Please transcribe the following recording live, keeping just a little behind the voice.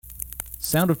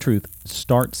Sound of Truth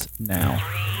starts now.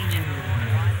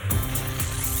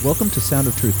 Welcome to Sound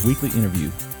of Truth Weekly Interview,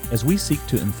 as we seek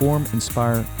to inform,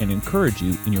 inspire, and encourage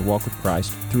you in your walk with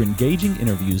Christ through engaging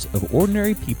interviews of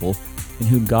ordinary people in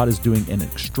whom God is doing an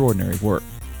extraordinary work.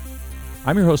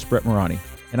 I'm your host, Brett Morani,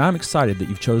 and I'm excited that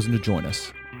you've chosen to join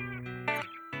us.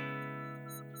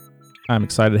 I'm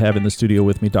excited to have in the studio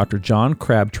with me Dr. John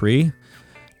Crabtree.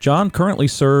 John currently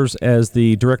serves as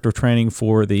the Director of Training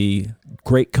for the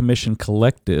Great Commission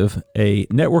Collective, a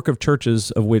network of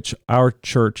churches of which our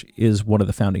church is one of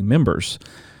the founding members.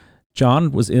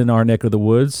 John was in our neck of the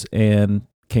woods and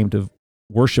came to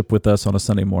worship with us on a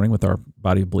Sunday morning with our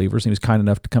body of believers. He was kind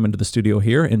enough to come into the studio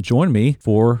here and join me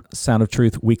for Sound of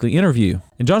Truth Weekly Interview.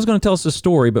 And John's going to tell us a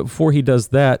story, but before he does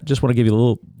that, just want to give you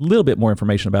a little bit more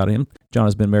information about him. John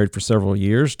has been married for several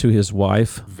years to his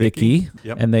wife, Vicky,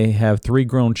 Yep. and they have 3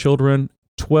 grown children,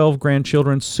 12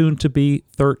 grandchildren, soon to be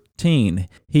 13.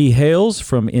 He hails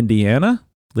from Indiana,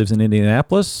 lives in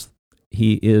Indianapolis.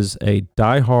 He is a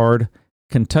diehard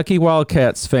Kentucky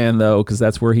Wildcats fan, though, because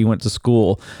that's where he went to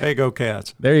school. Hey, go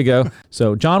Cats. There you go.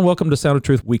 So, John, welcome to Sound of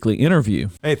Truth Weekly Interview.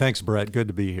 Hey, thanks, Brett. Good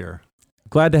to be here.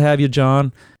 Glad to have you,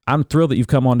 John. I'm thrilled that you've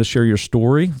come on to share your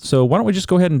story. So why don't we just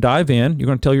go ahead and dive in? You're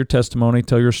going to tell your testimony,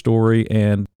 tell your story,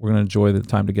 and we're going to enjoy the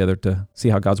time together to see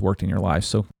how God's worked in your life.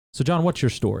 So John, what's your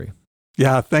story?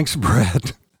 Yeah, thanks,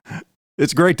 Brett.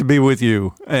 It's great to be with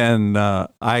you. And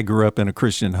I grew up in a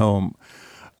Christian home,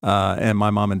 and my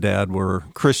mom and dad were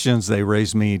Christians. They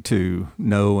raised me to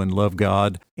know and love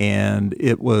God, and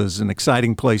it was an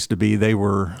exciting place to be. They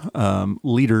were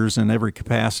leaders in every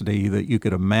capacity that you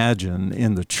could imagine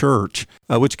in the church,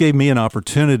 which gave me an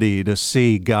opportunity to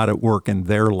see God at work in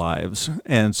their lives.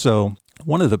 And so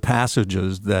one of the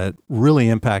passages that really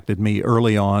impacted me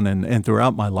early on and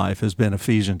throughout my life has been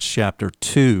Ephesians chapter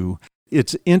 2.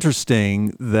 It's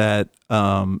interesting that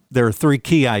there are 3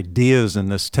 key ideas in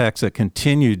this text that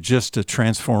continue just to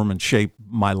transform and shape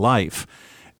my life.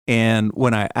 And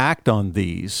when I act on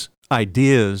these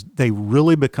ideas, they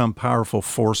really become powerful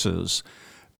forces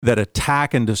that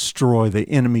attack and destroy the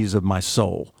enemies of my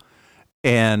soul.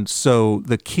 And so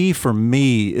the key for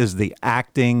me is the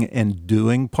acting and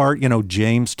doing part. You know,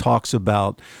 James talks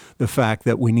about the fact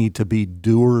that we need to be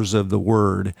doers of the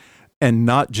word and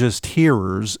not just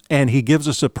hearers. And he gives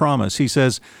us a promise. He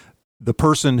says, the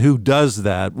person who does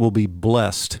that will be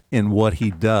blessed in what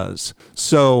he does.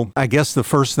 So I guess the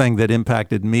first thing that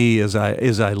impacted me as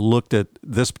I looked at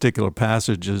this particular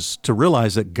passage is to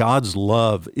realize that God's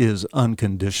love is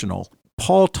unconditional.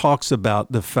 Paul talks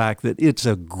about the fact that it's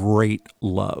a great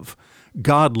love.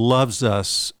 God loves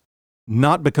us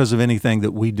not because of anything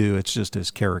that we do. It's just his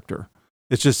character.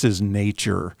 It's just his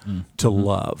nature to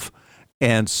love.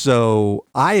 And so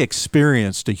I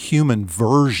experienced a human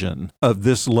version of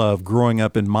this love growing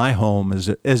up in my home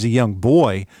as a young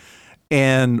boy.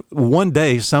 And one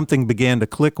day something began to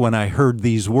click when I heard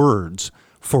these words,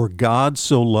 "For God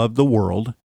so loved the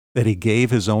world that he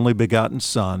gave his only begotten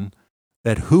Son,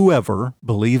 that whoever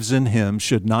believes in him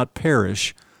should not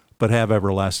perish, but have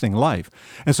everlasting life."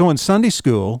 And so in Sunday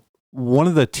school, one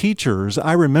of the teachers,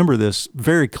 I remember this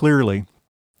very clearly,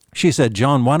 she said,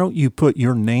 "John, why don't you put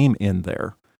your name in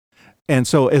there?" And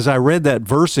so as I read that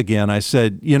verse again, I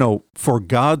said, for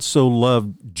God so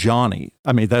loved Johnny.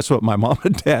 I mean, that's what my mom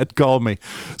and dad called me.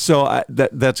 So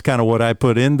that's kind of what I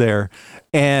put in there.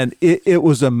 And it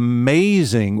was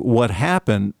amazing what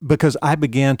happened because I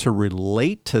began to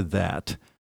relate to that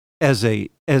as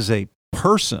a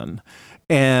person.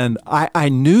 And I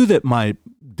knew that my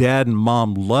dad and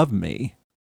mom loved me,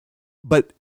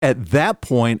 but at that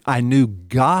point, I knew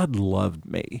God loved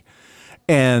me.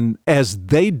 And as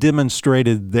they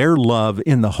demonstrated their love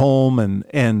in the home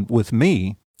and with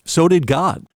me, so did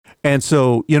God. And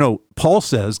so, Paul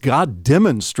says God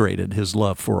demonstrated his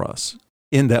love for us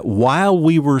in that while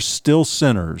we were still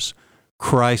sinners,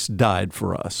 Christ died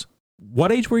for us.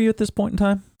 What age were you at this point in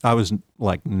time? I was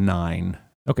like 9.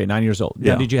 Okay, 9 years old.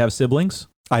 Yeah. Now, did you have siblings?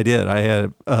 I did. I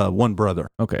had one brother.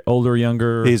 Okay, older,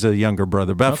 younger? He's a younger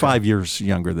brother, about 5 years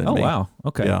younger than me. Oh, wow.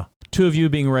 Okay. Yeah. 2 of you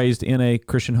being raised in a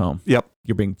Christian home. Yep.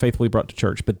 You're being faithfully brought to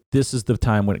church, but this is the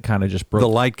time when it kind of just broke. The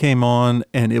light came on,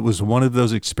 and it was one of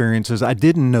those experiences. I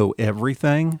didn't know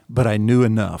everything, but I knew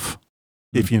enough,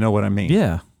 if you know what I mean.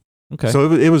 Yeah. Okay.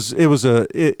 So it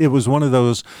was one of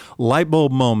those light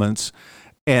bulb moments,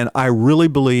 and I really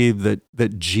believe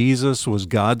that Jesus was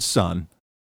God's Son,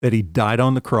 that he died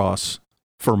on the cross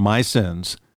for my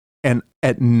sins. And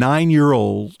at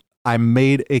 9-year-old, I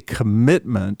made a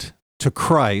commitment to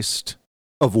Christ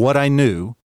of what I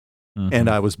knew, and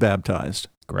I was baptized.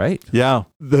 great. Yeah.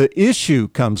 The issue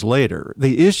comes later.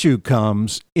 The issue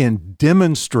comes in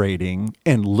demonstrating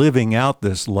and living out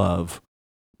this love,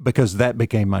 because that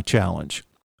became my challenge.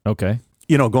 Okay.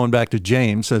 Going back to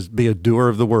James, says, be a doer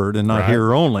of the word and not Right.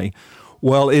 hearer only.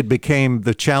 Well, it became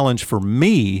the challenge for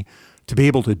me to be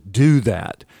able to do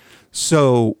that.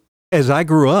 So as I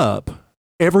grew up,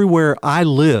 everywhere I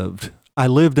lived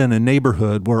in a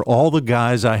neighborhood where all the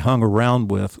guys I hung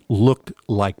around with looked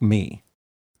like me.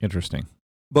 Interesting.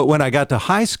 But when I got to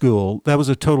high school, that was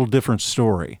a total different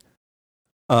story.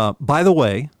 By the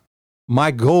way,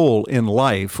 my goal in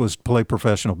life was to play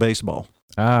professional baseball.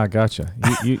 Ah, gotcha.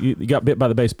 You got bit by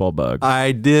the baseball bug.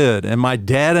 I did. And my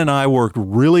dad and I worked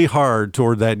really hard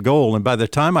toward that goal. And by the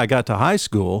time I got to high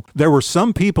school, there were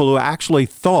some people who actually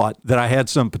thought that I had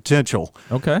some potential.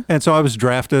 Okay. And so I was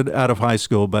drafted out of high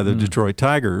school by the Detroit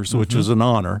Tigers, which was an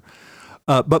honor.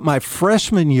 But my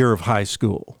freshman year of high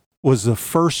school was the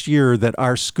first year that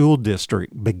our school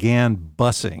district began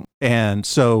busing. And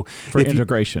so For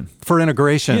integration.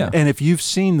 Yeah. And if you've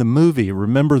seen the movie,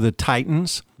 Remember the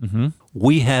Titans,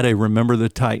 we had a Remember the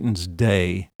Titans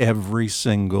day every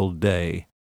single day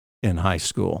in high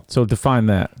school. So define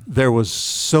that. There was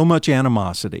so much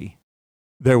animosity.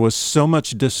 There was so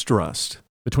much distrust.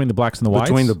 Between the blacks and the whites?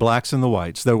 Between the blacks and the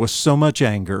whites. There was so much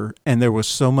anger, and there was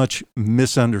so much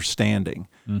misunderstanding.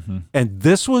 And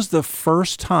this was the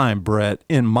first time, Brett,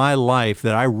 in my life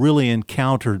that I really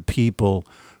encountered people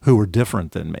who were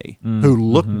different than me, who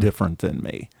looked different than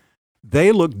me.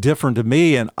 They looked different to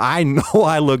me, and I know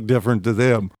I look different to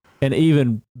them. And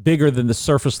even bigger than the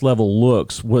surface level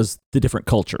looks was the different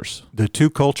cultures. The two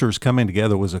cultures coming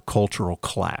together was a cultural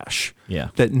clash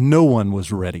that no one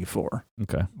was ready for.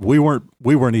 Okay. We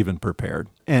weren't even prepared.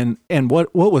 And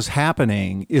what was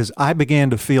happening is I began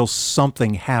to feel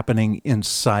something happening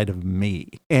inside of me.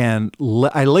 And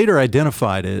I later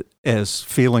identified it as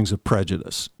feelings of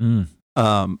prejudice.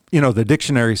 The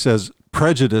dictionary says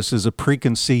prejudice is a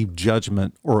preconceived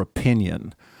judgment or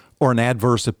opinion, or an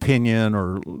adverse opinion,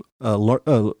 or a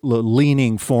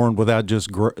leaning formed without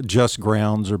just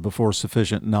grounds or before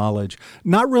sufficient knowledge.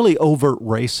 Not really overt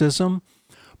racism,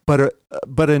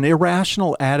 but an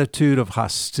irrational attitude of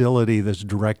hostility that's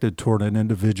directed toward an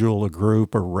individual, a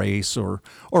group, or race, or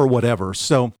whatever.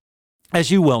 So, as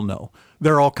you well know,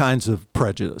 there are all kinds of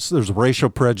prejudice. There's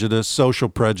racial prejudice, social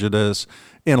prejudice,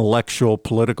 intellectual,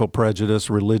 political prejudice,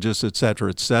 religious, et cetera,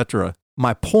 et cetera.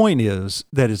 My point is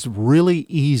that it's really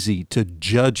easy to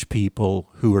judge people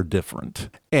who are different.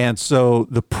 And so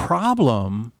the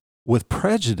problem with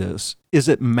prejudice is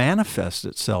it manifests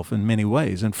itself in many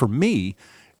ways. And for me,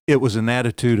 it was an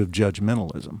attitude of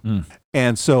judgmentalism.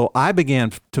 And so I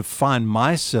began to find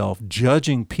myself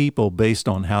judging people based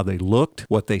on how they looked,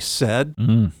 what they said,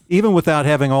 even without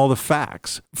having all the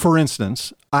facts. For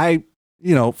instance, I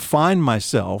find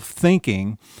myself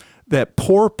thinking that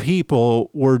poor people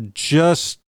were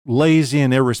just lazy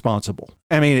and irresponsible.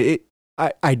 I mean,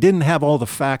 I didn't have all the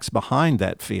facts behind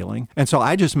that feeling, and so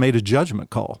I just made a judgment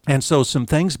call. And so some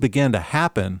things began to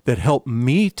happen that helped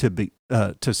me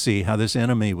to see how this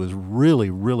enemy was really,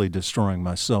 really destroying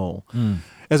my soul.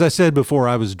 As I said before,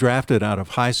 I was drafted out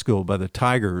of high school by the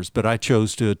Tigers, but I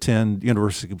chose to attend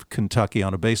University of Kentucky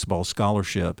on a baseball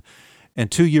scholarship. And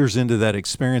 2 years into that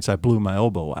experience, I blew my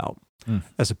elbow out.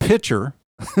 As a pitcher,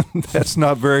 that's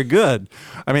not very good.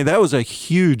 I mean, that was a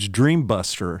huge dream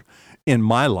buster in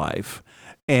my life.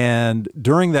 And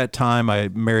during that time, I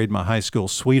married my high school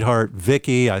sweetheart,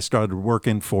 Vicky. I started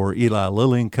working for Eli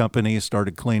Lilly and Company,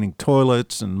 started cleaning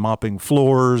toilets and mopping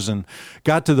floors, and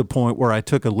got to the point where I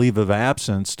took a leave of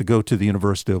absence to go to the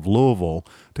University of Louisville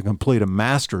to complete a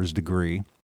master's degree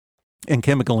in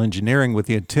chemical engineering with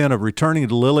the intent of returning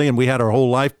to Lilly, and we had our whole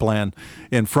life plan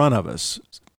in front of us.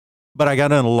 But I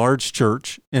got in a large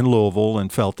church in Louisville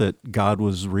and felt that God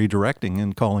was redirecting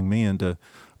and calling me into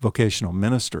vocational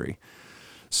ministry.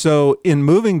 So in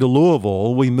moving to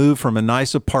Louisville, we moved from a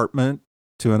nice apartment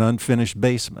to an unfinished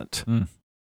basement.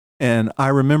 And I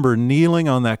remember kneeling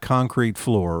on that concrete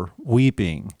floor,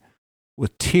 weeping,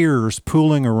 with tears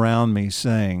pooling around me,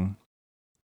 saying,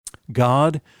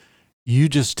 God, you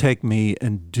just take me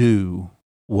and do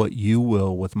what you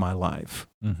will with my life.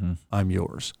 I'm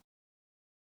yours.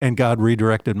 And God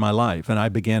redirected my life. And I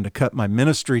began to cut my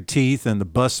ministry teeth in the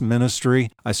bus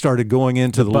ministry. I started going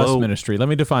into the bus ministry. Let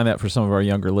me define that for some of our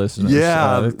younger listeners.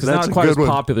 Yeah, because it's not quite as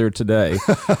popular today.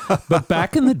 But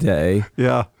back in the day,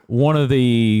 one of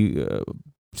the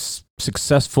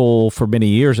successful for many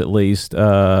years at least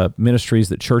ministries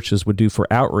that churches would do for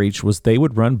outreach was they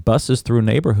would run buses through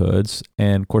neighborhoods,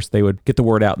 and of course they would get the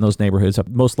word out in those neighborhoods,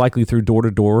 most likely through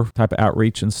door-to-door type of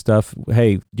outreach and stuff.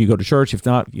 Hey, do you go to church? If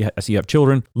not, I see you have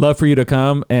children, love for you to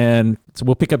come, and so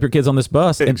we'll pick up your kids on this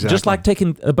bus. Exactly. And just like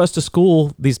taking a bus to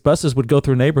school, these buses would go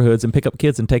through neighborhoods and pick up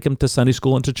kids and take them to Sunday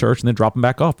school and to church and then drop them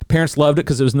back off. Parents loved it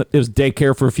because it was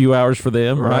daycare for a few hours for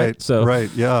them, right? Right,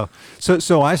 yeah.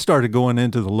 So I started going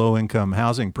into the low-income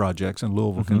housing projects in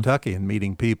Louisville, Kentucky, and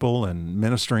meeting people and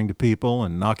ministering to people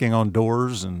and knocking on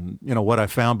doors. And, what I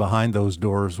found behind those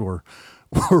doors were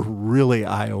really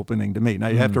eye-opening to me. Now,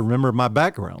 you have to remember my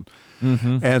background.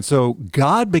 And so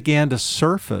God began to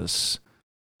surface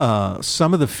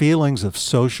some of the feelings of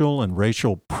social and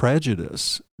racial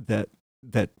prejudice that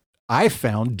I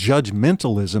found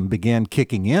judgmentalism began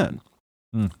kicking in.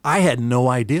 I had no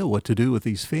idea what to do with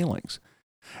these feelings.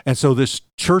 And so this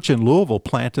church in Louisville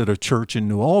planted a church in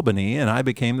New Albany, and I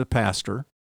became the pastor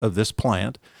of this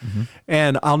plant.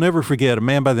 And I'll never forget a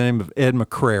man by the name of Ed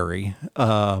McCrary.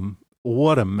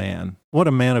 What a man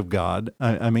of God.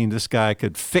 I mean, this guy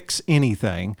could fix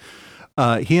anything.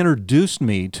 He introduced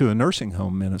me to a nursing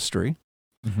home ministry.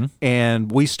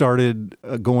 And we started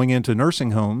going into nursing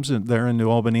homes there in New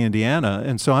Albany, Indiana.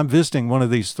 And so I'm visiting one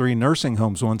of these 3 nursing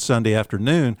homes one Sunday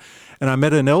afternoon, and I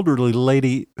met an elderly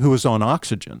lady who was on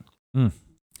oxygen.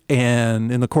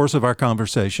 And in the course of our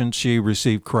conversation, she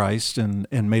received Christ and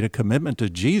made a commitment to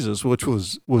Jesus, which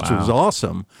was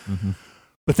awesome.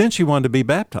 But then she wanted to be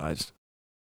baptized.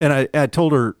 And I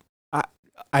told her,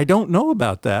 I don't know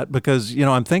about that because,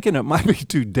 I'm thinking it might be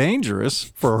too dangerous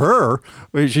for her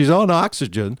when she's on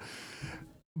oxygen.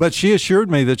 But she assured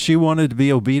me that she wanted to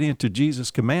be obedient to Jesus'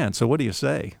 command. So what do you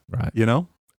say? Right.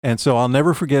 And so I'll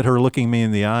never forget her looking me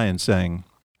in the eye and saying,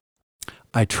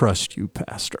 I trust you,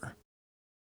 Pastor.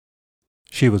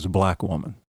 She was a black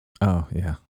woman. Oh,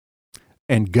 yeah.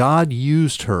 And God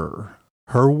used her.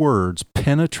 Her words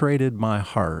penetrated my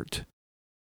heart.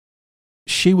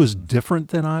 She was different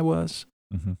than I was.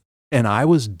 And I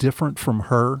was different from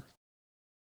her,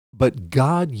 but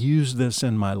God used this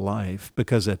in my life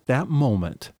because at that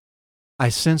moment, I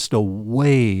sensed a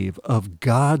wave of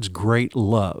God's great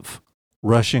love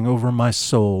rushing over my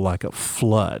soul like a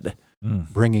flood,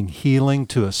 bringing healing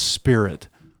to a spirit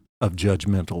of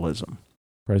judgmentalism.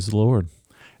 Praise the Lord.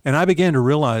 And I began to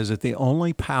realize that the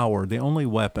only power, the only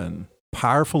weapon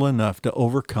powerful enough to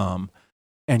overcome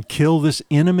and kill this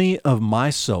enemy of my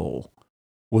soul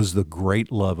was the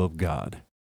great love of God.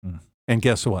 And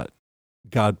guess what?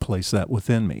 God placed that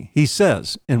within me. He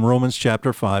says in Romans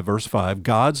chapter 5, verse 5,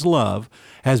 God's love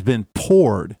has been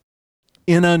poured,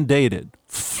 inundated,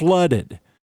 flooded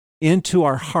into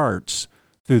our hearts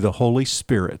through the Holy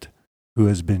Spirit who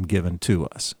has been given to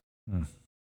us.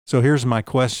 So here's my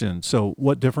question. So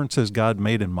what difference has God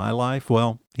made in my life?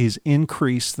 Well, He's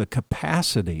increased the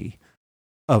capacity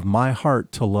of my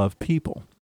heart to love people.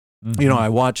 I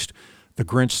watched the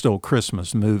Grinch Stole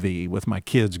Christmas movie with my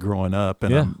kids growing up,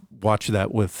 and I watched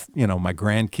that with, my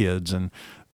grandkids, and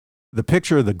the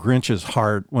picture of the Grinch's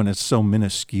heart when it's so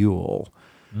minuscule.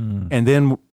 And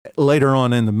then later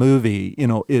on in the movie,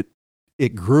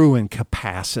 it grew in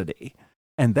capacity.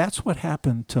 And that's what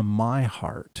happened to my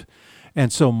heart.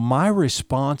 And so my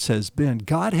response has been,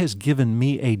 God has given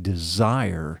me a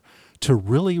desire to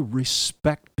really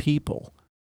respect people.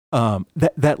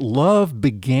 That love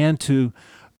began to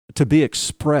be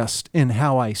expressed in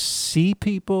how I see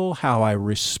people, how I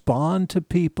respond to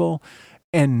people.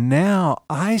 And now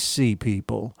I see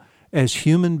people as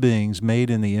human beings made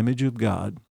in the image of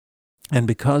God. And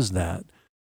because of that,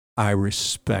 I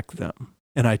respect them.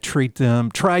 And I treat them,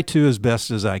 try to as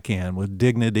best as I can, with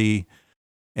dignity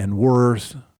and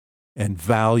worth and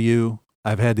value.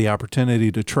 I've had the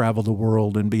opportunity to travel the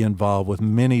world and be involved with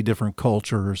many different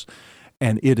cultures.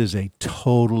 And it is a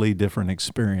totally different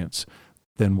experience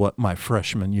than what my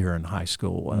freshman year in high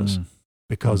school was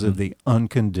because of the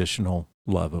unconditional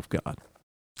love of God.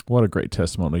 What a great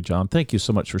testimony, John. Thank you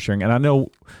so much for sharing. And I know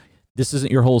this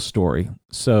isn't your whole story,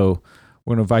 so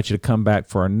we're going to invite you to come back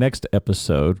for our next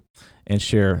episode and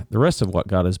share the rest of what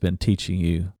God has been teaching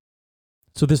you.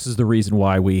 So this is the reason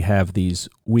why we have these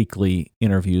weekly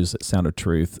interviews at Sound of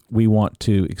Truth. We want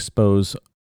to expose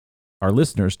our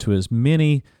listeners to as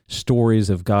many stories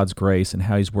of God's grace and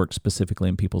how He's worked specifically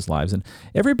in people's lives. And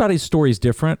everybody's story is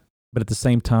different, but at the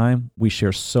same time, we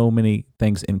share so many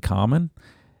things in common.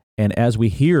 And as we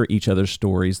hear each other's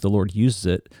stories, the Lord uses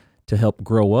it to help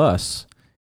grow us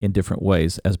in different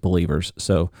ways as believers.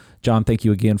 So, John, thank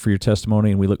you again for your testimony,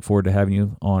 and we look forward to having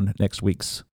you on next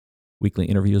week's weekly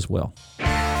interview as well.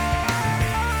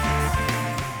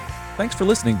 Thanks for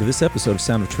listening to this episode of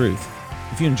Sound of Truth.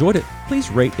 If you enjoyed it, please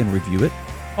rate and review it.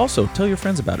 Also, tell your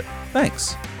friends about it.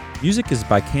 Thanks. Music is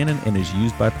by Canon and is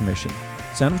used by permission.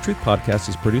 Sound of Truth podcast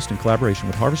is produced in collaboration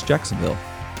with Harvest Jacksonville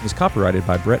and is copyrighted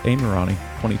by Brett A. Murani,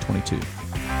 2022.